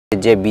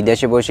যে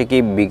বিদেশে বসে কি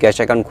বিকাশ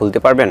অ্যাকাউন্ট খুলতে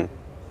পারবেন?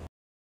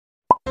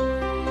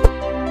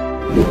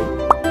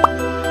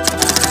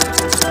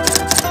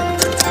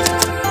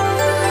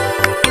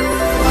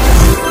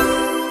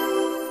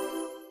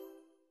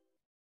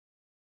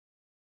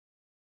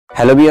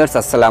 হ্যালো ভিউয়ার্স,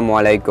 আসসালামু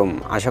আলাইকুম।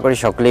 আশা করি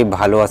সকলেই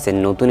ভালো আছেন।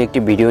 নতুন একটি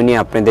ভিডিও নিয়ে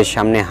আপনাদের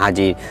সামনে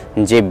হাজির,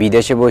 যে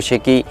বিদেশে বসে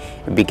কি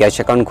বিকাশ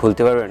অ্যাকাউন্ট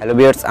খুলতে পারবেন। হ্যালো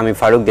ভিউয়ার্স, আমি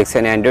ফারুক,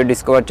 দেখছেন অ্যান্ড্রয়েড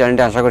ডিসকভার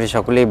চ্যানেলটা। আশা করি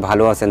সকলেই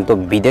ভালো আছেন। তো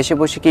বিদেশে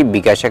বসে কি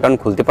বিকাশ অ্যাকাউন্ট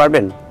খুলতে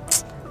পারবেন?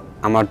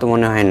 আমার তো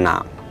মনে হয় না,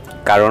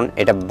 কারণ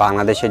এটা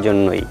বাংলাদেশের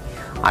জন্যই,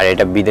 আর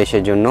এটা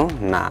বিদেশের জন্য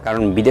না।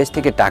 কারণ বিদেশ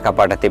থেকে টাকা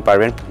পাঠাতে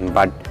পারবেন,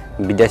 বাট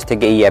বিদেশ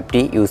থেকে এই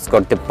অ্যাপটি ইউজ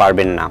করতে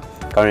পারবেন না,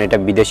 কারণ এটা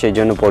বিদেশের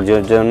জন্য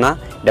প্রযোজ্য না,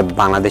 এটা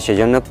বাংলাদেশের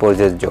জন্য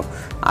প্রযোজ্য।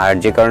 আর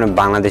যে কারণে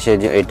বাংলাদেশে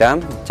এটা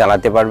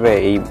চালাতে পারবে,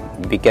 এই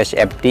বিকাশ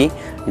অ্যাপটি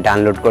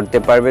ডাউনলোড করতে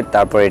পারবে,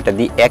 তারপর এটা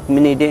দিয়ে 1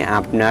 মিনিটে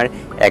আপনার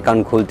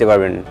অ্যাকাউন্ট খুলতে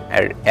পারবেন।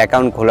 আর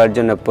অ্যাকাউন্ট খোলার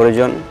জন্য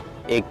প্রয়োজন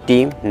একটি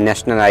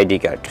ন্যাশনাল আইডি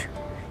কার্ড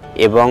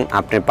এবং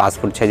আপনার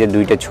পাসপোর্ট সাইজের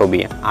 2টা ছবি।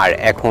 আর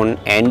এখন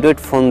অ্যান্ড্রয়েড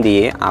ফোন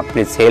দিয়ে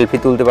আপনি সেলফি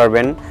তুলতে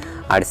পারবেন,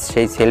 আর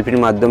সেই সেলফির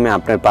মাধ্যমে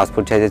আপনার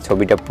পাসপোর্ট সাইজের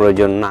ছবিটা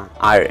প্রয়োজন না।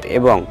 আর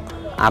এবং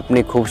আপনি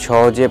খুব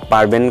সহজে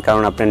পারবেন,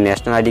 কারণ আপনার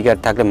ন্যাশনাল আইডি কার্ড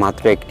থাকলে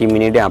মাত্র 1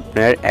 মিনিটে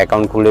আপনার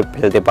অ্যাকাউন্ট খুলে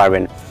ফেলতে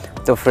পারবেন।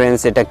 তো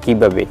ফ্রেন্ডস, এটা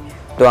কিভাবে?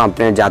 তো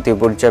আপনার জাতীয়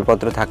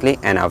পরিচয়পত্র থাকলেই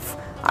এনাফ।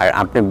 আর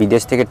আপনি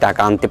বিদেশ থেকে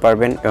টাকা আনতে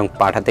পারবেন এবং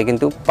পাঠাতে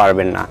কিন্তু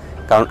পারবেন না,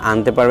 কারণ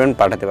আনতে পারবেন,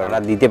 পাঠাতে পারবেন,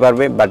 দিতে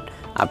পারবে, বাট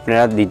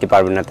আপনারা দিতে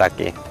পারবেন না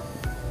তাকে।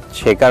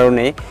 সে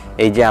কারণে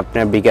এই যে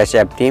আপনার বিকাশ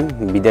অ্যাপটি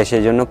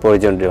বিদেশের জন্য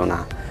প্রয়োজনীয় না।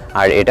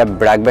 আর এটা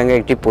ব্র্যাক ব্যাংকের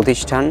একটি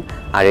প্রতিষ্ঠান,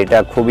 আর এটা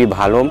খুবই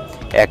ভালো।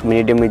 1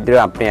 মিনিটের মধ্যে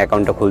আপনি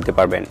অ্যাকাউন্টটা খুলতে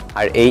পারবেন।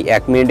 আর এই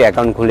 1 মিনিটে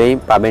অ্যাকাউন্ট খুলেই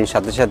পাবেন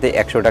সাথে সাথে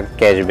 100 টাকা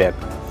ক্যাশব্যাক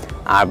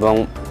এবং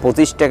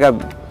 25 টাকা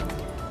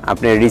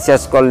আপনি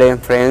রিচার্জ করলে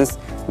ফ্রেন্ডস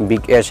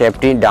বিকাশ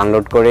অ্যাপটি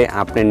ডাউনলোড করে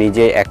আপনি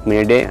নিজে 1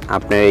 মিনিটে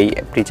আপনার এই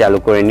অ্যাপটি চালু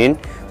করে নিন।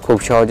 খুব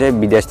সহজে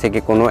বিদেশ থেকে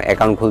কোনো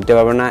অ্যাকাউন্ট খুলতে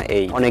পারবে না।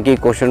 এই অনেকেই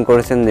কোশ্চেন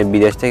করেছেন যে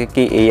বিদেশ থেকে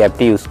কি এই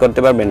অ্যাপটি ইউজ করতে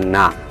পারবেন?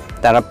 না,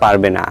 তারা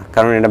পারবে না,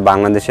 কারণ এটা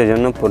বাংলাদেশের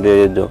জন্য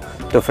প্রযোজ্য।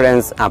 তো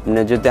ফ্রেন্ডস, আপনি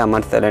যদি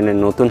আমার চ্যানেলে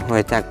নতুন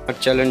হয়ে থাকেন,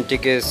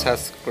 চ্যানেলটিকে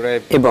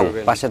সাবস্ক্রাইব এবং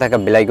পাশে থাকা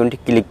বেল আইকনটি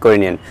ক্লিক করে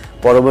নিন।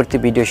 পরবর্তী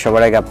ভিডিও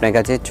সবার আগে আপনার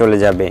কাছে চলে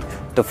যাবে।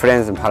 তো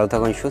ফ্রেন্ডস, ভালো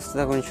থাকুন, সুস্থ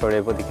থাকুন,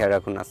 শরীরের প্রতি খেয়াল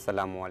রাখুন।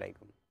 আসসালামু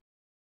আলাইকুম।